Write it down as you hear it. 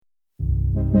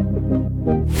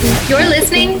You're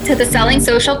listening to the Selling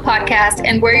Social podcast,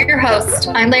 and we're your hosts.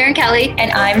 I'm Lauren Kelly. And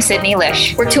I'm Sydney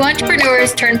Lish. We're two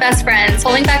entrepreneurs turned best friends,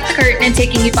 pulling back the curtain and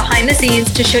taking you behind the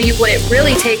scenes to show you what it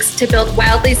really takes to build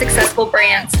wildly successful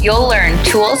brands. You'll learn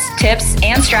tools, tips,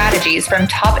 and strategies from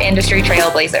top industry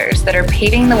trailblazers that are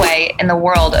paving the way in the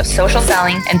world of social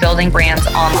selling and building brands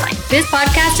online. This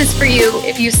podcast is for you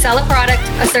if you sell a product,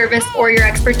 a service, or your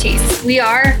expertise. We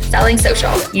are Selling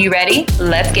Social. You ready?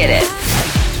 Let's get it.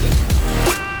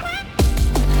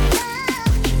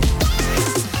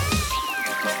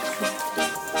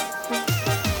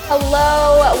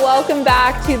 Hello, welcome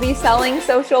back to the Selling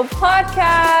Social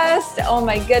podcast. Oh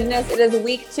my goodness, it is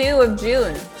week 2 of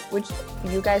June, which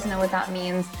you guys know what that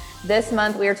means. This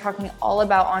month, we are talking all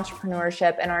about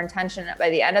entrepreneurship, and our intention by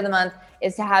the end of the month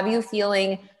is to have you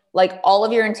feeling like all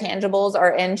of your intangibles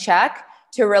are in check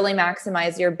to really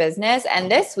maximize your business.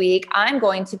 And this week, I'm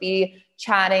going to be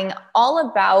chatting all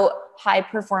about high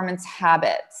performance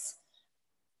habits.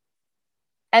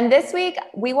 And this week,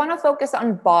 we want to focus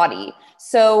on body.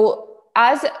 So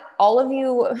as all of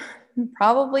you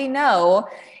probably know,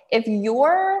 if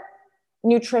your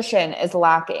nutrition is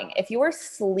lacking, if your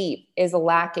sleep is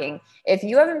lacking, if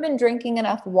you haven't been drinking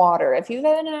enough water, if you've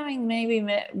been having maybe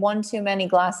one too many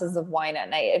glasses of wine at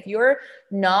night, if you're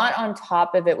not on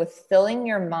top of it with filling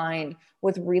your mind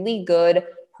with really good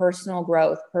personal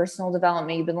growth, personal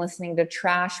development, you've been listening to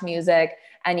trash music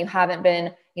and you haven't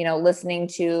been, listening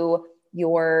to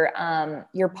your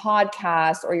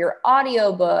podcast or your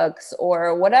audiobooks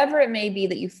or whatever it may be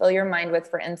that you fill your mind with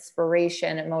for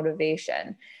inspiration and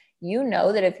motivation, you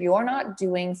know that if you're not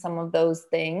doing some of those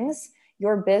things,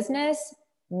 your business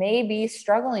may be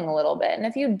struggling a little bit. And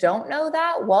if you don't know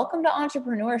that, welcome to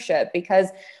entrepreneurship, because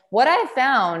what I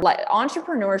found, like,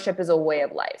 entrepreneurship is a way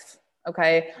of life.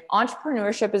 Okay.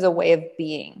 Entrepreneurship is a way of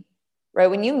being, right?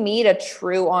 When you meet a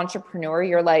true entrepreneur,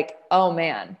 you're like, oh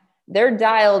man, they're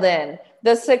dialed in.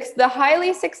 The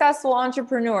highly successful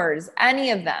entrepreneurs, any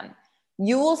of them,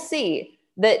 you will see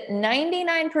that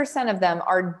 99% of them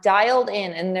are dialed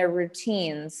in their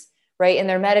routines, right? In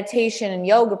their meditation and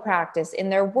yoga practice, in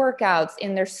their workouts,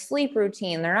 in their sleep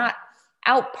routine. They're not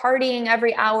out partying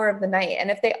every hour of the night.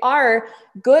 And if they are,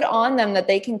 good on them that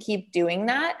they can keep doing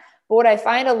that. But what I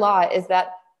find a lot is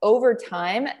that over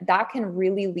time, that can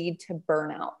really lead to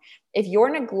burnout. If you're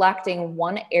neglecting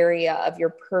one area of your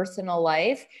personal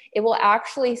life, it will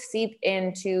actually seep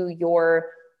into your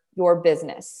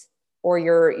business or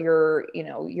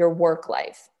your work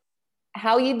life.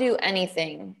 How you do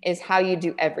anything is how you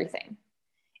do everything.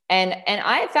 And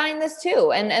I find this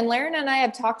too. And Lauren and I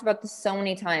have talked about this so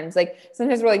many times. Like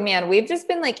sometimes we're like, man, we've just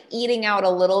been like eating out a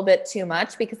little bit too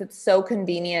much because it's so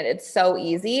convenient. It's so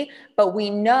easy. But we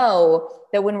know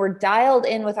that when we're dialed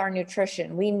in with our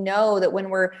nutrition, we know that when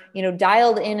we're,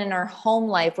 dialed in our home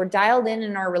life, we're dialed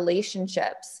in our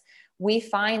relationships, we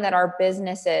find that our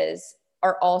businesses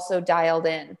are also dialed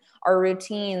in. Our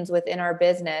routines within our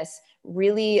business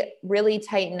really, really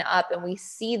tighten up, and we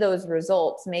see those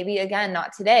results. Maybe again,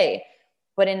 not today,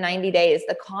 but in 90 days,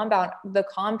 the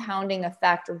compounding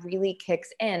effect really kicks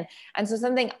in. And so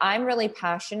something I'm really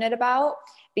passionate about,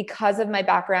 because of my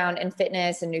background in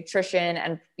fitness and nutrition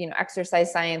and,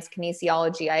 exercise science,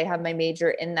 kinesiology, I have my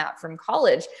major in that from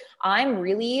college. I'm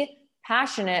really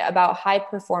passionate about high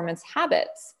performance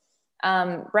habits.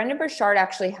 Brendon Burchard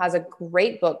actually has a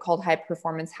great book called High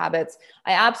Performance Habits.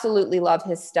 I absolutely love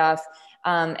his stuff.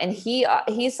 And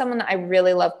he's someone that I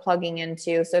really love plugging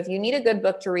into. So if you need a good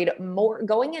book to read more,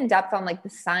 going in depth on like the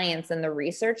science and the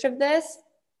research of this,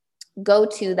 go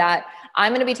to that.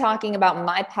 I'm going to be talking about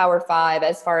my Power 5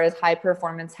 as far as high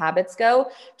performance habits go,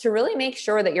 to really make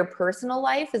sure that your personal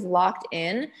life is locked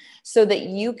in so that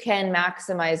you can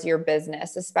maximize your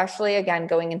business, especially again,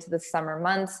 going into the summer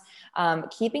months.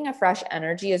 Keeping a fresh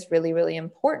energy is really, really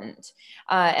important.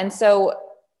 And so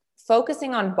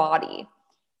focusing on body,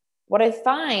 what I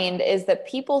find is that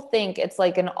people think it's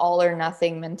like an all or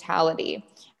nothing mentality.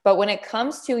 But when it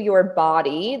comes to your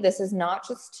body, this is not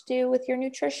just to do with your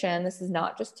nutrition. This is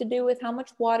not just to do with how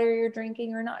much water you're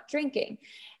drinking or not drinking.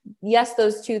 Yes,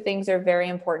 those two things are very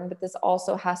important, but this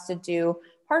also has to do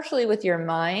partially with your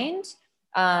mind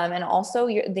and also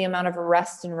the amount of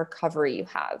rest and recovery you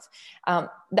have.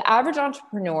 The average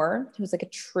entrepreneur, who's like a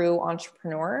true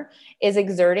entrepreneur, is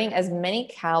exerting as many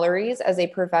calories as a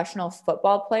professional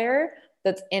football player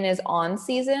that's in his on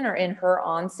season or in her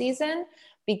on season,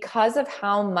 because of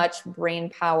how much brain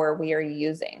power we are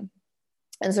using.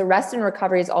 And so rest and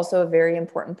recovery is also a very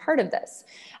important part of this.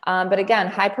 But again,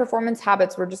 high performance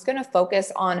habits, we're just going to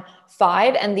focus on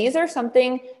 5. And these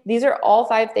are all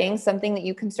 5 things, something that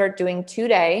you can start doing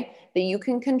today that you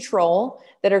can control,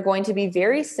 that are going to be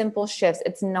very simple shifts.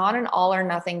 It's not an all or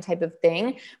nothing type of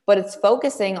thing, but it's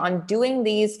focusing on doing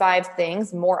these 5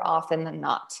 things more often than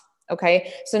not.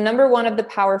 Okay. So number 1 of the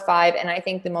Power 5, and I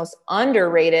think the most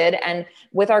underrated, and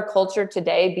with our culture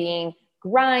today being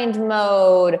grind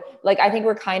mode, like I think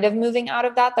we're kind of moving out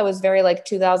of that. That was very like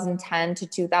 2010 to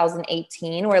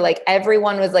 2018, where like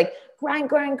everyone was like, grind,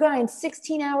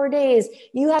 16-hour days.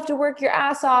 You have to work your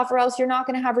ass off or else you're not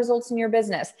going to have results in your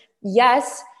business.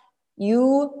 Yes,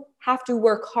 you have to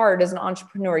work hard as an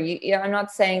entrepreneur. I'm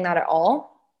not saying that at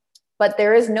all, but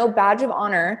there is no badge of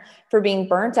honor for being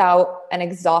burnt out and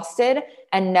exhausted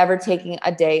and never taking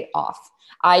a day off.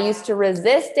 I used to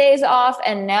resist days off,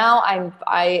 and now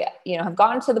I have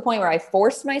gotten to the point where I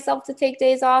forced myself to take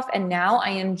days off, and now I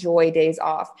enjoy days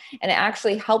off. And it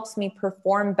actually helps me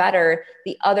perform better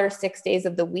the other 6 days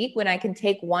of the week when I can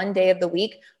take 1 day of the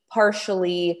week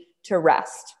partially to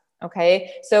rest.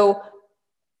 Okay. So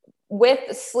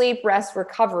with sleep, rest,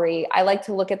 recovery, I like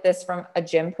to look at this from a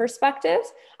gym perspective.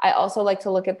 I also like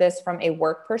to look at this from a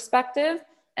work perspective.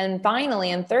 And finally,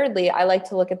 and thirdly, I like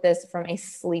to look at this from a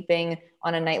sleeping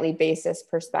on a nightly basis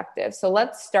perspective. So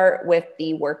let's start with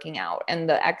the working out and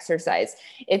the exercise.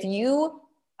 If you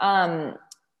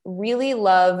really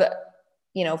love,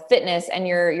 fitness, and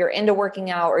you're into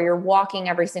working out, or you're walking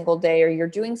every single day, or you're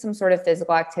doing some sort of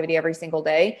physical activity every single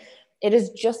day, it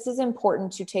is just as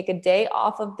important to take a day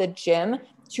off of the gym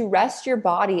to rest your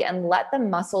body and let the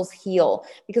muscles heal.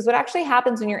 Because what actually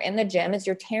happens when you're in the gym is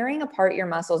you're tearing apart your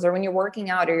muscles, or when you're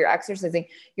working out or you're exercising,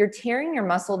 you're tearing your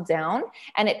muscle down,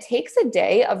 and it takes a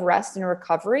day of rest and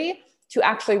recovery to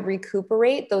actually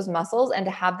recuperate those muscles and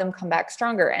to have them come back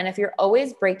stronger. And if you're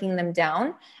always breaking them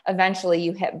down, eventually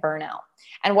you hit burnout.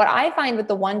 And what I find with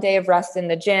the 1 day of rest in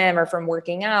the gym or from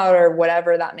working out or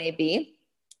whatever that may be,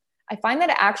 I find that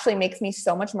it actually makes me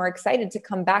so much more excited to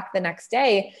come back the next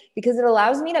day, because it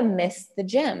allows me to miss the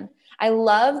gym. I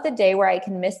love the day where I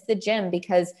can miss the gym,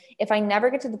 because if I never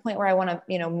get to the point where I want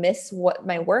to, miss what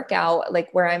my workout,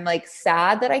 like where I'm like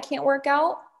sad that I can't work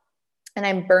out and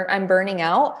I'm burning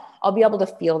out, I'll be able to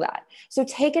feel that. So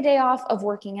take a day off of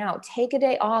working out, take a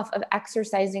day off of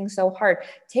exercising so hard,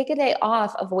 take a day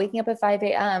off of waking up at 5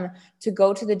 a.m. to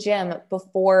go to the gym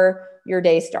before your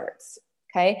day starts.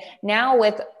 Okay. Now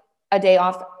with a day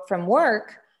off from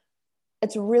work,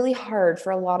 it's really hard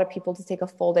for a lot of people to take a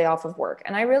full day off of work.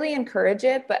 And I really encourage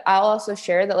it, but I'll also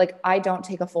share that like, I don't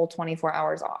take a full 24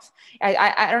 hours off.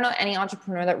 I don't know any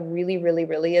entrepreneur that really, really,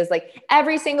 really is like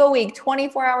every single week,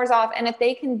 24 hours off. And if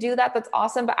they can do that, that's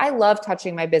awesome. But I love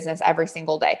touching my business every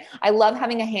single day. I love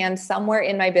having a hand somewhere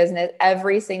in my business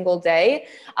every single day.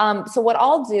 So what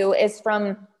I'll do is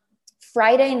from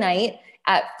Friday night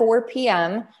at 4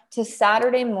 p.m. to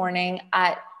Saturday morning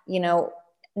at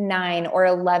 9 or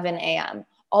 11 a.m.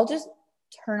 I'll just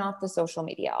turn off the social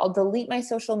media. I'll delete my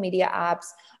social media apps.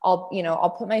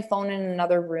 I'll put my phone in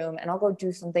another room and I'll go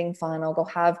do something fun. I'll go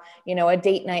have, a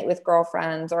date night with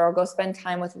girlfriends, or I'll go spend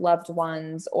time with loved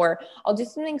ones, or I'll do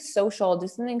something social, I'll do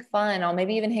something fun. I'll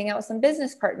maybe even hang out with some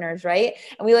business partners, right?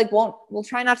 And we'll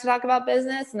try not to talk about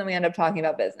business, and then we end up talking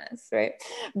about business, right?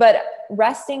 But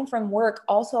resting from work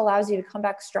also allows you to come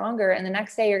back stronger. And the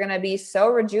next day you're going to be so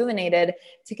rejuvenated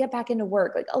to get back into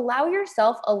work. Like, allow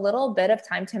yourself a little bit of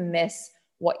time to miss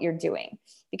what you're doing,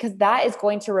 because that is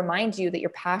going to remind you that you're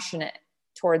passionate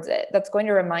towards it. That's going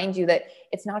to remind you that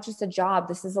it's not just a job.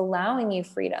 This is allowing you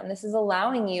freedom. This is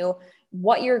allowing you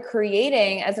what you're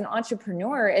creating as an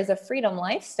entrepreneur is a freedom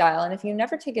lifestyle. And if you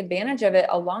never take advantage of it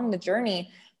along the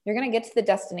journey, you're going to get to the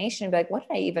destination and be like, what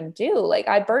did I even do? Like,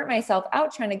 I burnt myself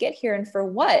out trying to get here. And for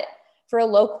what? For a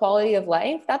low quality of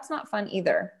life? That's not fun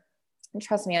either. And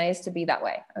trust me, I used to be that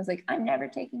way. I was like, I'm never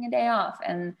taking a day off.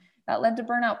 And that led to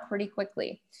burnout pretty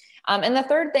quickly. And the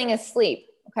third thing is sleep.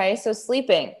 Okay. So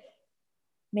sleeping,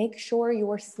 make sure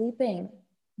you're sleeping.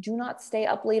 Do not stay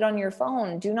up late on your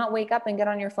phone. Do not wake up and get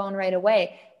on your phone right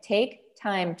away. Take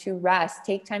time to rest.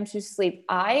 Take time to sleep.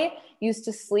 I used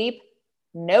to sleep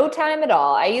no time at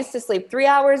all. I used to sleep 3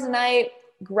 hours a night,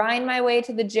 grind my way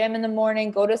to the gym in the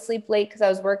morning, go to sleep late because I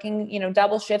was working,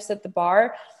 double shifts at the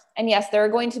bar. And yes, there are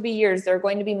going to be years, there are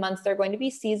going to be months, there are going to be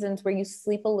seasons where you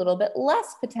sleep a little bit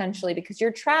less potentially because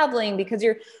you're traveling, because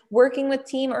you're working with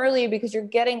team early, because you're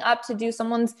getting up to do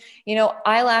someone's,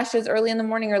 eyelashes early in the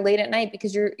morning or late at night,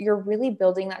 because you're really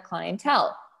building that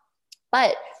clientele.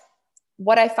 But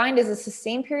what I find is a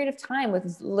sustained period of time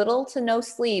with little to no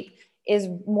sleep is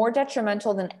more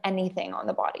detrimental than anything on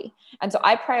the body. And so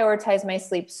I prioritize my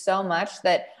sleep so much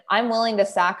that I'm willing to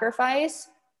sacrifice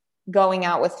going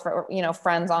out with,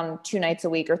 friends on 2 nights a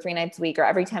week or 3 nights a week, or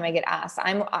every time I get asked.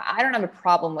 I don't have a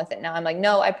problem with it now. I'm like,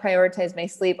 no, I prioritize my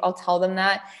sleep. I'll tell them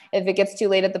that. If it gets too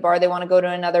late at the bar, they want to go to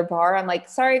another bar, I'm like,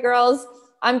 sorry, girls,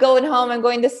 I'm going home. I'm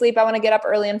going to sleep. I want to get up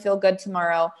early and feel good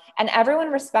tomorrow. And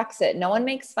everyone respects it. No one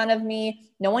makes fun of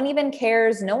me. No one even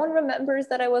cares. No one remembers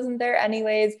that I wasn't there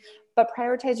anyways. But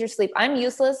prioritize your sleep. I'm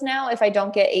useless now if I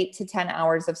don't get 8 to 10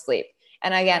 hours of sleep.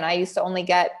 And again, I used to only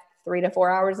get 3 to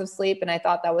 4 hours of sleep. And I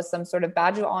thought that was some sort of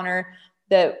badge of honor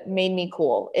that made me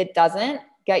cool. It doesn't.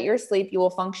 Get your sleep. You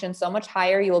will function so much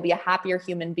higher. You will be a happier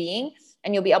human being,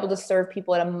 and you'll be able to serve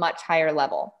people at a much higher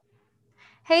level.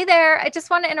 Hey there, I just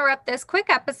want to interrupt this quick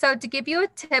episode to give you a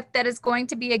tip that is going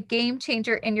to be a game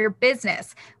changer in your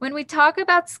business. When we talk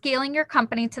about scaling your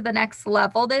company to the next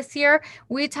level this year,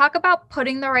 we talk about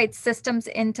putting the right systems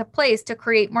into place to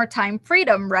create more time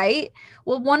freedom, right?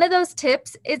 Well, one of those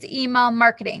tips is email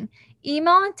marketing.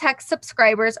 Email and text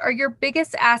subscribers are your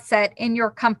biggest asset in your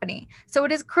company. So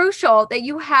it is crucial that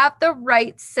you have the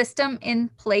right system in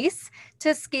place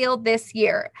to scale this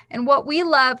year. And what we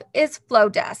love is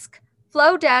Flowdesk.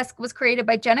 Flowdesk was created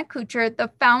by Jenna Kutcher, the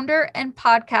founder and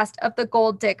podcast of The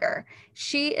Gold Digger.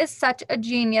 She is such a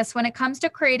genius when it comes to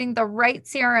creating the right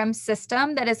CRM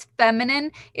system that is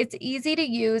feminine, it's easy to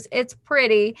use, it's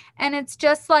pretty, and it's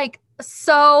just like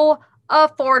so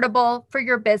affordable for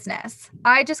your business.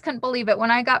 I just couldn't believe it.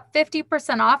 When I got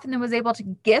 50% off and then was able to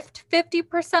gift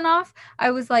 50% off,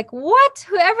 I was like, what?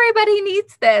 Everybody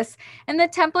needs this. And the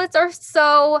templates are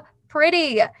so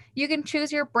pretty. You can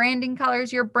choose your branding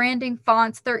colors, your branding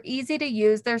fonts. They're easy to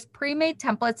use. There's pre-made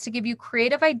templates to give you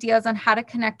creative ideas on how to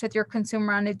connect with your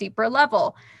consumer on a deeper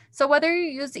level. So whether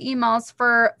you use emails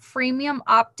for freemium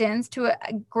opt-ins to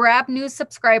grab new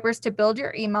subscribers to build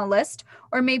your email list,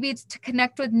 or maybe it's to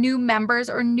connect with new members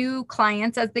or new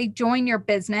clients as they join your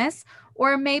business,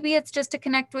 or maybe it's just to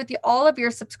connect with all of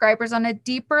your subscribers on a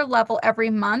deeper level every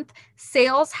month,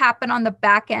 sales happen on the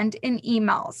back end in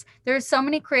emails. There's so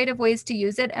many creative ways to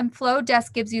use it, and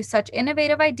Flowdesk gives you such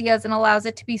innovative ideas and allows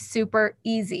it to be super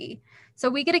easy. So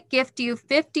we get to gift you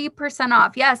 50%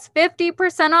 off. Yes,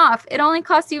 50% off. It only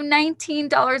costs you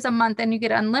 $19 a month, and you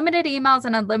get unlimited emails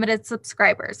and unlimited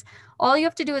subscribers. All you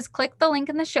have to do is click the link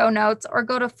in the show notes or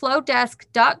go to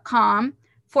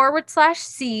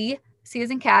flowdesk.com/C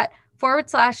as in cat,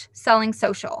 /selling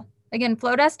social. Again,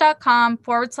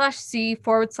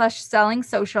 flowdesk.com/C/selling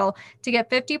social to get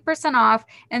 50% off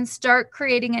and start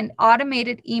creating an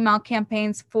automated email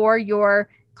campaigns for your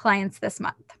clients this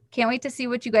month. Can't wait to see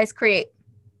what you guys create.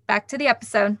 Back to the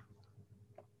episode.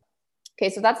 Okay,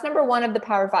 so that's number 1 of the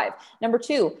Power 5. Number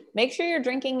 2, make sure you're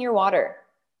drinking your water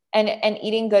and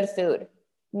eating good food.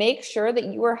 Make sure that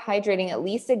you are hydrating at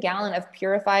least a gallon of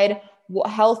purified,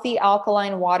 healthy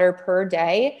alkaline water per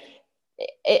day.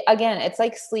 Again, it's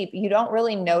like sleep. You don't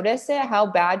really notice it, how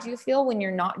bad you feel when you're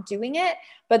not doing it,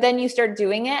 but then you start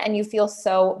doing it and you feel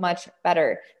so much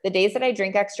better. The days that I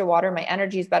drink extra water, my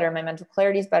energy is better. My mental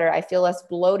clarity is better. I feel less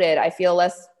bloated. I feel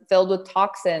less filled with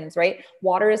toxins, right?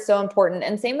 Water is so important.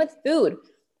 And same with food.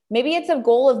 Maybe it's a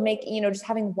goal of making, just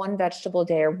having 1 vegetable a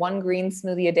day or 1 green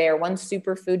smoothie a day or 1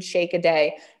 superfood shake a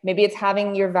day. Maybe it's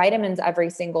having your vitamins every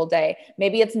single day.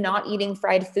 Maybe it's not eating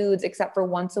fried foods except for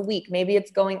once a week. Maybe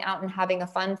it's going out and having a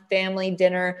fun family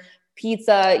dinner,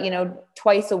 pizza,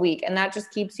 twice a week. And that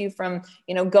just keeps you from,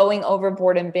 going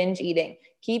overboard and binge eating.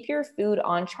 Keep your food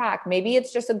on track. Maybe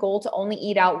it's just a goal to only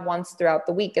eat out once throughout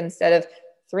the week instead of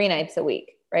 3 nights a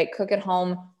week, right? Cook at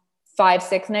home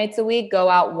 5-6 nights a week, go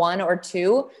out 1 or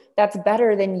 2. That's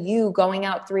better than you going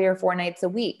out 3 or 4 nights a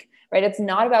week, right? It's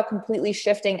not about completely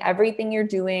shifting everything you're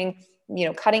doing,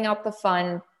 cutting out the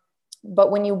fun.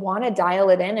 But when you want to dial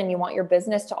it in and you want your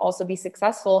business to also be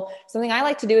successful, something I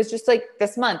like to do is just like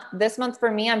this month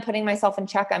for me, I'm putting myself in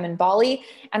check. I'm in Bali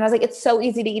and I was like, it's so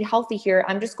easy to eat healthy here.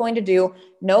 I'm just going to do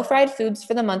no fried foods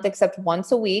for the month except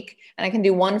once a week. And I can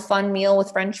do 1 fun meal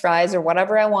with French fries or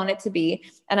whatever I want it to be.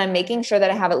 And I'm making sure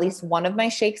that I have at least 1 of my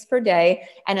shakes per day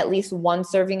and at least 1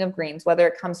 serving of greens, whether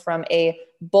it comes from a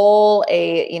bowl,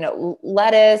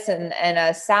 lettuce and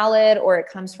a salad, or it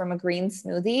comes from a green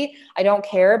smoothie. I don't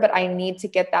care, but I need to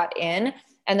get that in.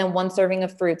 And then 1 serving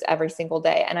of fruits every single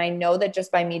day. And I know that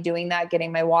just by me doing that,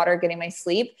 getting my water, getting my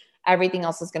sleep, everything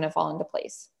else is going to fall into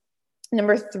place.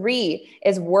 Number 3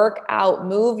 is work out,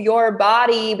 move your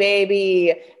body,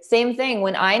 baby. Same thing.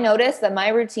 When I noticed that my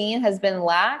routine has been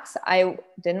lax, I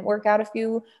didn't work out a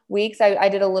few weeks. I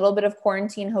did a little bit of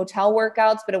quarantine hotel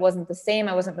workouts, but it wasn't the same.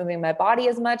 I wasn't moving my body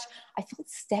as much. I felt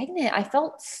stagnant. I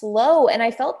felt slow. And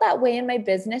I felt that way in my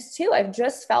business too. I've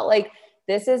just felt like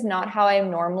this is not how I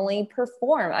normally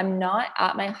perform. I'm not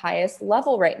at my highest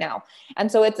level right now.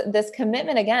 And so it's this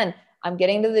commitment again. I'm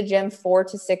getting to the gym 4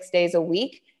 to 6 days a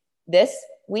week. This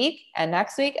week and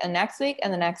next week and next week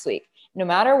and the next week. No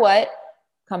matter what,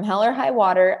 come hell or high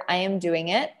water, I am doing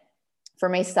it for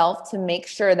myself to make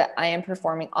sure that I am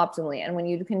performing optimally. And when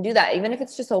you can do that, even if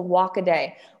it's just a walk a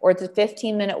day or it's a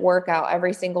 15-minute workout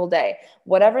every single day,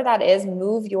 whatever that is,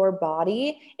 move your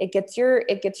body. It gets your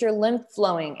lymph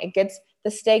flowing. It gets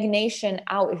the stagnation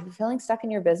out. If you're feeling stuck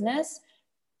in your business,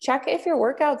 check if your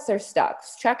workouts are stuck.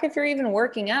 Check if you're even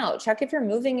working out. Check if you're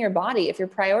moving your body, if you're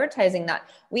prioritizing that.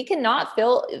 We cannot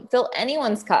fill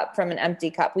anyone's cup from an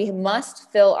empty cup. We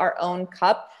must fill our own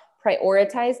cup,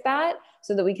 prioritize that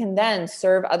so that we can then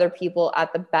serve other people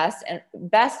at the best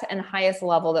and highest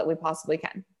level that we possibly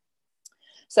can.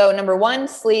 So number 1,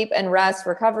 sleep and rest,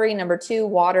 recovery. Number 2,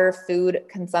 water, food,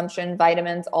 consumption,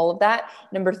 vitamins, all of that.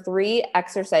 Number 3,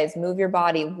 exercise, move your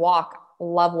body, walk.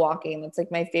 Love walking. That's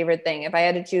like my favorite thing. If I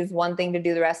had to choose one thing to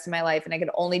do the rest of my life and I could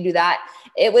only do that,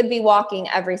 it would be walking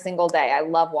every single day. I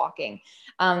love walking.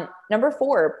 Number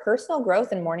 4, personal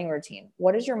growth and morning routine.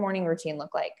 What does your morning routine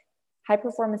look like? High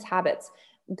performance habits.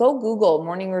 Go Google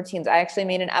morning routines. I actually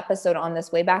made an episode on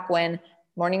this way back when.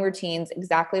 Morning routines,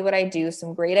 exactly what I do.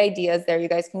 Some great ideas there. You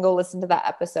guys can go listen to that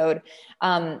episode.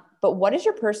 But what is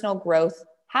your personal growth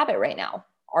habit right now?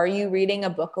 Are you reading a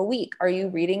book a week? Are you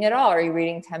reading at all? Are you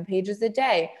reading 10 pages a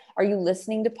day? Are you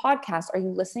listening to podcasts? Are you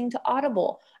listening to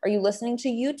Audible? Are you listening to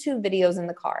YouTube videos in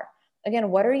the car? Again,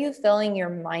 what are you filling your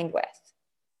mind with?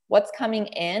 What's coming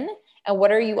in? And what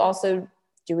are you also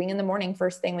doing in the morning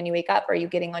first thing when you wake up? Are you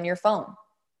getting on your phone?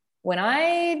 When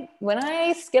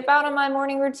I skip out on my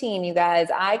morning routine, you guys,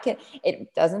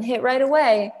 it doesn't hit right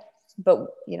away, but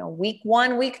week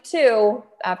 1, week 2,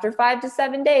 after 5 to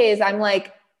 7 days, I'm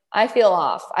like, I feel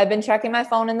off. I've been checking my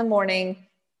phone in the morning.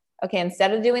 Okay,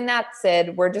 instead of doing that,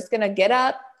 Sid, we're just going to get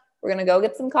up. We're going to go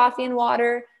get some coffee and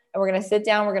water, and we're going to sit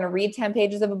down. We're going to read 10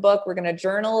 pages of a book. We're going to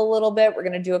journal a little bit. We're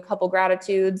going to do a couple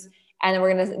gratitudes, and then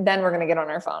we're going to get on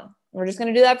our phone. We're just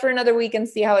going to do that for another week and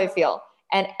see how I feel.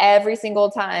 And every single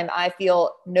time I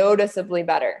feel noticeably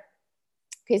better.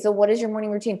 Okay, so what is your morning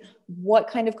routine? What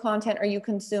kind of content are you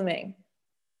consuming?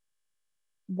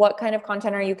 What kind of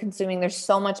content are you consuming? There's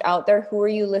so much out there. Who are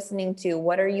you listening to?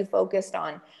 What are you focused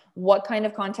on? What kind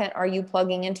of content are you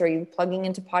plugging into? Are you plugging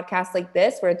into podcasts like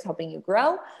this where it's helping you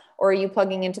grow? Or are you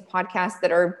plugging into podcasts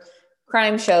that are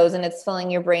crime shows and it's filling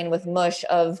your brain with mush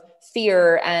of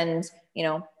fear and,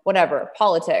 whatever,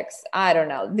 politics, I don't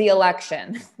know, the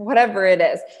election, whatever it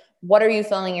is. What are you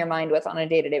filling your mind with on a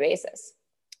day-to-day basis?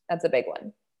 That's a big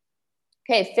one.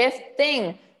 Okay, 5th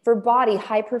thing for body,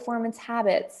 high performance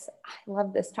habits. I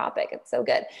love this topic. It's so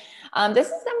good. This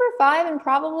is number 5 and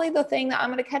probably the thing that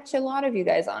I'm going to catch a lot of you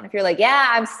guys on. If you're like, yeah,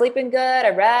 I'm sleeping good, I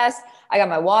rest, I got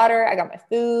my water, I got my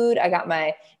food, I got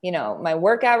my, my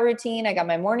workout routine, I got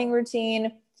my morning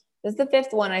routine. This is the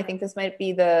 5th one. I think this might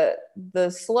be the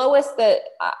slowest that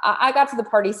I got to the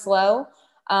party slow.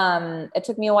 It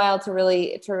took me a while to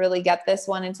really get this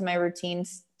one into my routine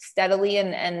steadily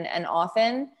and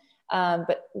often.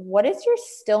 But what is your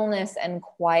stillness and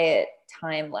quiet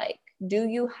time like? Do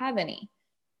you have any?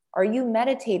 Are you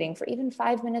meditating for even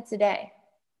 5 minutes a day?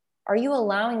 Are you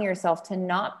allowing yourself to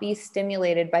not be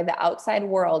stimulated by the outside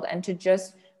world and to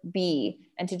just be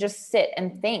and to just sit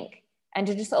and think and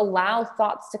to just allow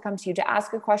thoughts to come to you, to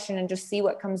ask a question and just see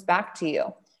what comes back to you?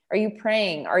 Are you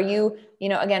praying? Are you,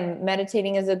 again,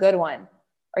 meditating is a good one.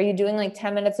 Are you doing like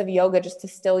 10 minutes of yoga just to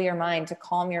still your mind, to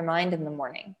calm your mind in the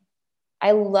morning?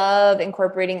 I love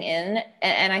incorporating in,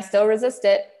 and I still resist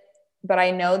it, but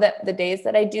I know that the days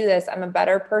that I do this, I'm a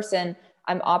better person.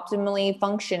 I'm optimally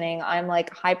functioning. I'm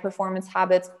like high performance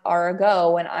habits are a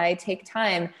go when I take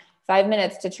time, 5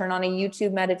 minutes to turn on a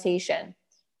YouTube meditation,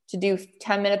 to do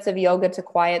 10 minutes of yoga to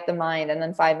quiet the mind, and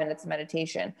then 5 minutes of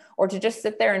meditation, or to just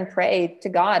sit there and pray to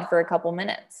God for a couple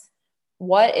minutes.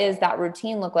 What is that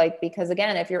routine look like? Because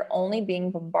again, if you're only being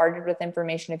bombarded with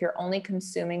information, if you're only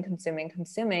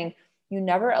consuming, you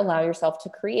never allow yourself to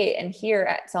create. And here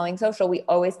at Selling Social, we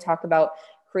always talk about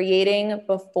creating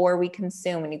before we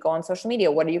consume. When you go on social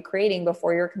media, what are you creating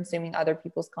before you're consuming other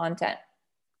people's content?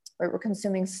 Right? We're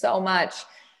consuming so much.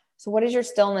 So what is your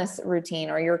stillness routine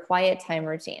or your quiet time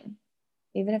routine?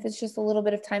 Even if it's just a little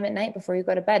bit of time at night before you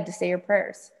go to bed to say your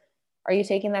prayers. Are you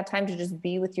taking that time to just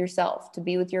be with yourself, to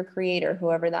be with your creator,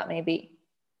 whoever that may be?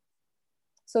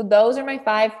 So those are my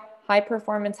 5 high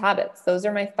performance habits. Those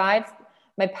are my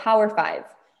power 5.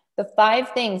 The 5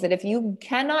 things that if you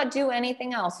cannot do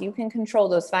anything else, you can control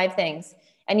those 5 things,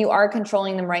 and you are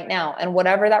controlling them right now. And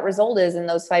whatever that result is in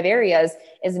those 5 areas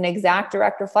is an exact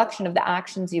direct reflection of the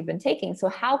actions you've been taking. So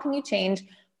how can you change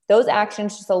those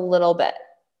actions just a little bit,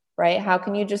 right? How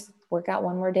can you just work out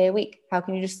 1 more day a week? How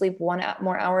can you just sleep 1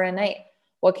 more hour a night?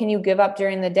 What can you give up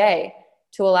during the day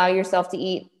to allow yourself to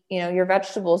eat, your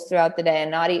vegetables throughout the day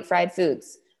and not eat fried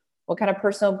foods? What kind of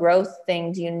personal growth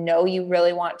thing do you know you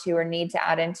really want to or need to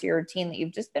add into your routine that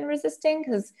you've just been resisting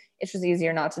because it's just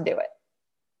easier not to do it,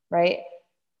 right?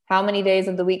 How many days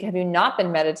of the week have you not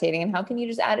been meditating, and how can you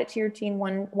just add it to your routine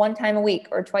one time a week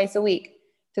or twice a week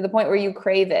to the point where you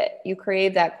crave it? You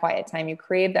crave that quiet time. You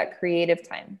crave that creative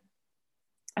time.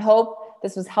 I hope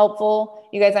this was helpful.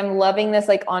 You guys, I'm loving this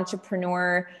like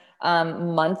entrepreneur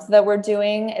month that we're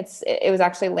doing. It was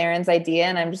actually Laren's idea,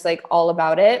 and I'm just like all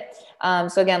about it.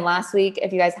 So again, last week,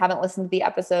 if you guys haven't listened to the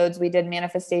episodes, we did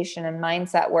manifestation and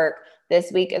mindset work.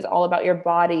 This week is all about your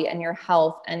body and your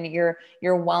health and your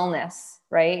wellness,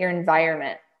 right? Your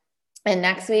environment. And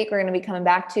next week, we're going to be coming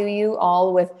back to you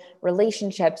all with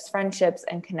relationships, friendships,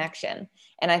 and connection.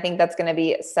 And I think that's going to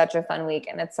be such a fun week.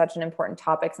 And it's such an important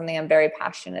topic, something I'm very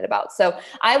passionate about. So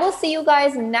I will see you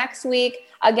guys next week.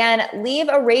 Again, leave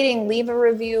a rating, leave a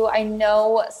review. I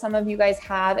know some of you guys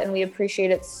have, and we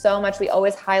appreciate it so much. We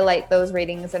always highlight those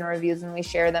ratings and reviews when we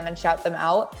share them and shout them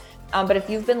out. But if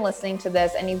you've been listening to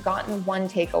this and you've gotten one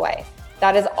takeaway,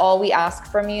 that is all we ask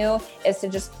from you, is to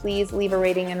just please leave a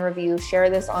rating and review, share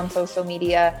this on social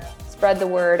media, spread the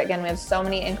word. Again, we have so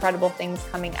many incredible things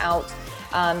coming out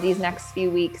these next few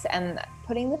weeks and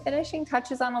putting the finishing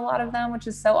touches on a lot of them, which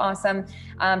is so awesome.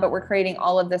 But we're creating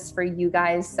all of this for you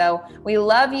guys. So we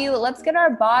love you. Let's get our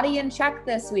body in check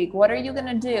this week. What are you going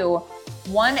to do?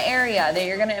 One area that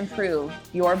you're going to improve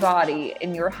your body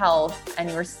and your health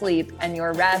and your sleep and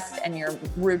your rest and your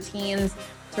routines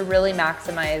to really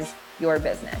maximize your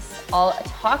business. I'll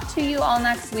talk to you all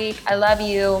next week. I love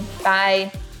you.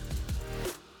 Bye.